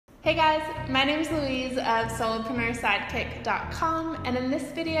Hey guys, my name is Louise of solopreneurs.sidekick.com, and in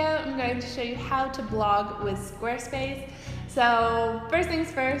this video I'm going to show you how to blog with Squarespace. So first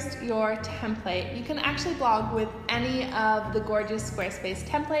things first, your template. You can actually blog with any of the gorgeous Squarespace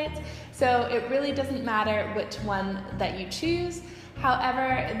templates, so it really doesn't matter which one that you choose.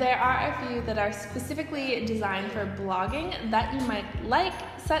 However, there are a few that are specifically designed for blogging that you might like,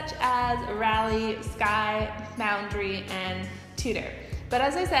 such as Rally, Skye, Foundry, and Tudor. But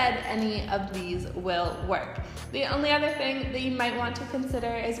as I said, any of these will work. The only other thing that you might want to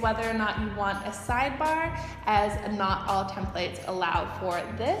consider is whether or not you want a sidebar, as not all templates allow for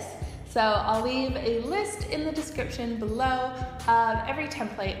this. So I'll leave a list in the description below of every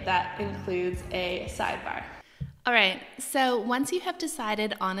template that includes a sidebar. All right, so once you have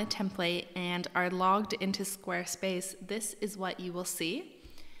decided on a template and are logged into Squarespace, this is what you will see.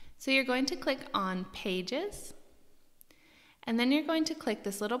 So you're going to click on Pages, and then you're going to click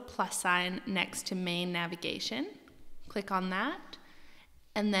this little plus sign next to main navigation. Click on that,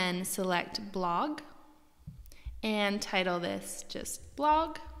 and then select blog, and title this just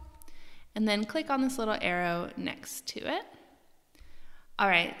blog, and then click on this little arrow next to it. All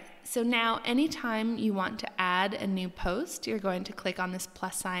right, so now anytime you want to add a new post, you're going to click on this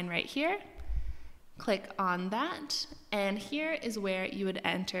plus sign right here, click on that, and here is where you would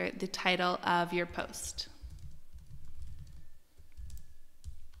enter the title of your post.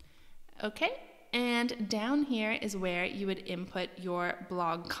 Okay, and down here is where you would input your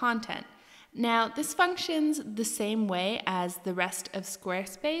blog content. Now, this functions the same way as the rest of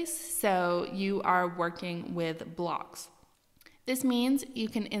Squarespace, so you are working with blogs. This means you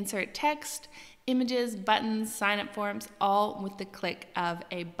can insert text, images, buttons, sign-up forms, all with the click of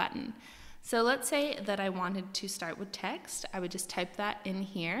a button. So let's say that I wanted to start with text. I would just type that in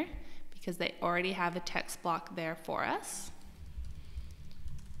here because they already have a text block there for us.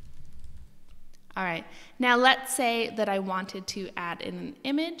 All right, now let's say that I wanted to add in an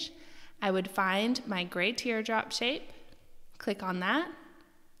image. I would find my gray teardrop shape, click on that,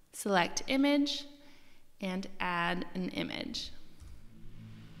 select image, and add an image.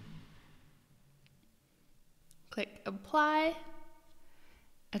 Click apply.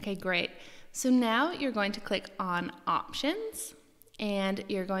 Okay, great. So now you're going to click on options, and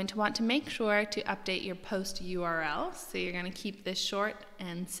you're going to want to make sure to update your post URL. So you're going to keep this short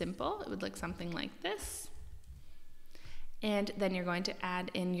and simple. It would look something like this. And then you're going to add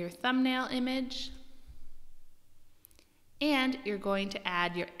in your thumbnail image. And you're going to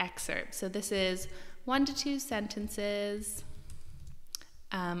add your excerpt. So this is 1 to 2 sentences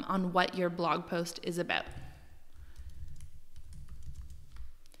on what your blog post is about.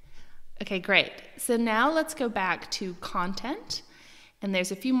 Okay, great. So now let's go back to content. And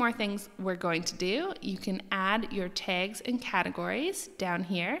there's a few more things we're going to do. You can add your tags and categories down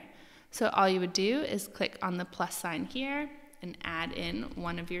here. So all you would do is click on the plus sign here and add in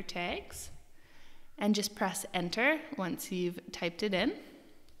one of your tags. And just press enter once you've typed it in.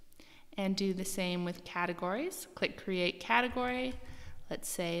 And do the same with categories. Click create category. Let's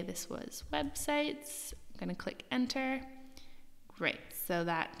say this was websites. I'm going to click enter. Great, so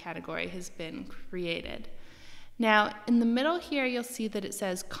that category has been created. Now, in the middle here, you'll see that it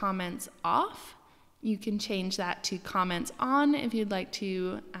says comments off. You can change that to comments on if you'd like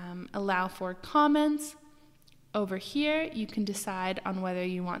to allow for comments. Over here, you can decide on whether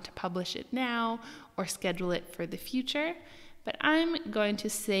you want to publish it now or schedule it for the future, but I'm going to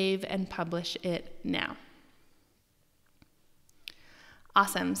save and publish it now.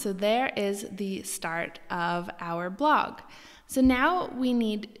 Awesome, so there is the start of our blog. So now we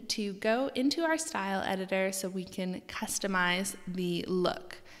need to go into our style editor so we can customize the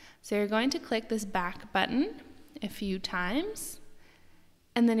look. So you're going to click this back button a few times,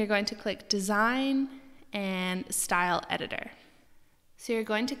 and then you're going to click design and style editor. So you're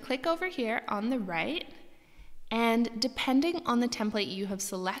going to click over here on the right, and depending on the template you have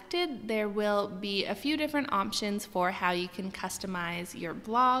selected, there will be a few different options for how you can customize your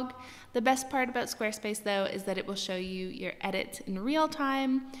blog. The best part about Squarespace, though, is that it will show you your edits in real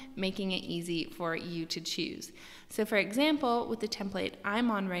time, making it easy for you to choose. So for example, with the template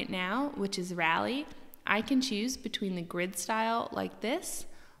I'm on right now, which is Rally, I can choose between the grid style like this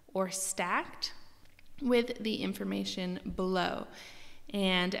or stacked with the information below.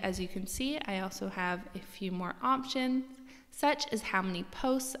 And as you can see, I also have a few more options, such as how many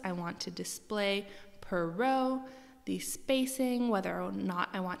posts I want to display per row, the spacing, whether or not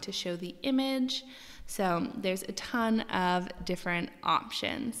I want to show the image. So there's a ton of different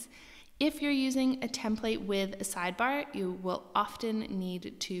options. If you're using a template with a sidebar, you will often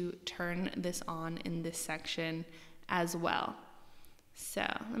need to turn this on in this section as well. So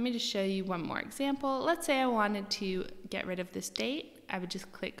let me just show you one more example. Let's say I wanted to get rid of this date. I would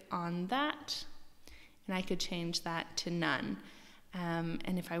just click on that and I could change that to none.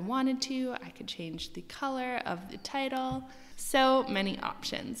 And if I wanted to, I could change the color of the title. So many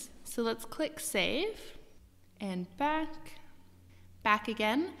options. So let's click save and back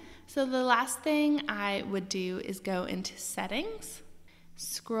again. So the last thing I would do is go into settings,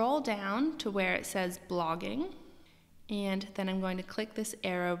 scroll down to where it says blogging, and then I'm going to click this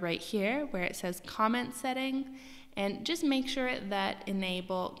arrow right here where it says comment setting, and just make sure that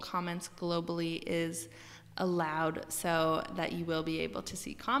enable comments globally is allowed so that you will be able to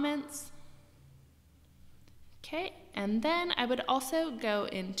see comments. Okay, and then I would also go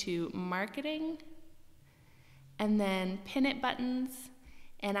into marketing and then pin it buttons,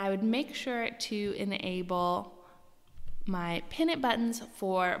 and I would make sure to enable my pin it buttons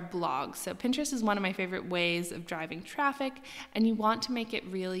for blogs. So Pinterest is one of my favorite ways of driving traffic, and you want to make it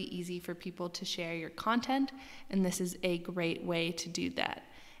really easy for people to share your content, and this is a great way to do that.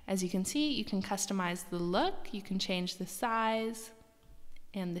 As you can see, you can customize the look, you can change the size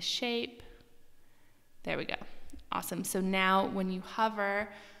and the shape. There we go. Awesome. So now when you hover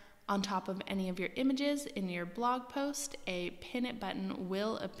on top of any of your images in your blog post, a pin it button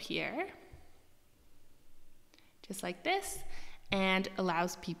will appear just like this and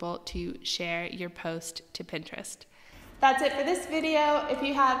allows people to share your post to Pinterest. That's it for this video. If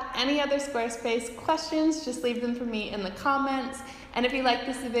you have any other Squarespace questions, just leave them for me in the comments. And if you like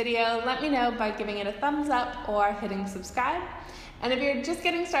this video, let me know by giving it a thumbs up or hitting subscribe. And if you're just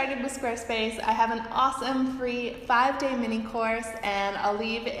getting started with Squarespace, I have an awesome free 5-day mini course, and I'll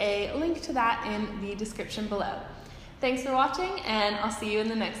leave a link to that in the description below. Thanks for watching, and I'll see you in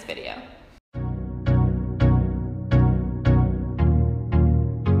the next video.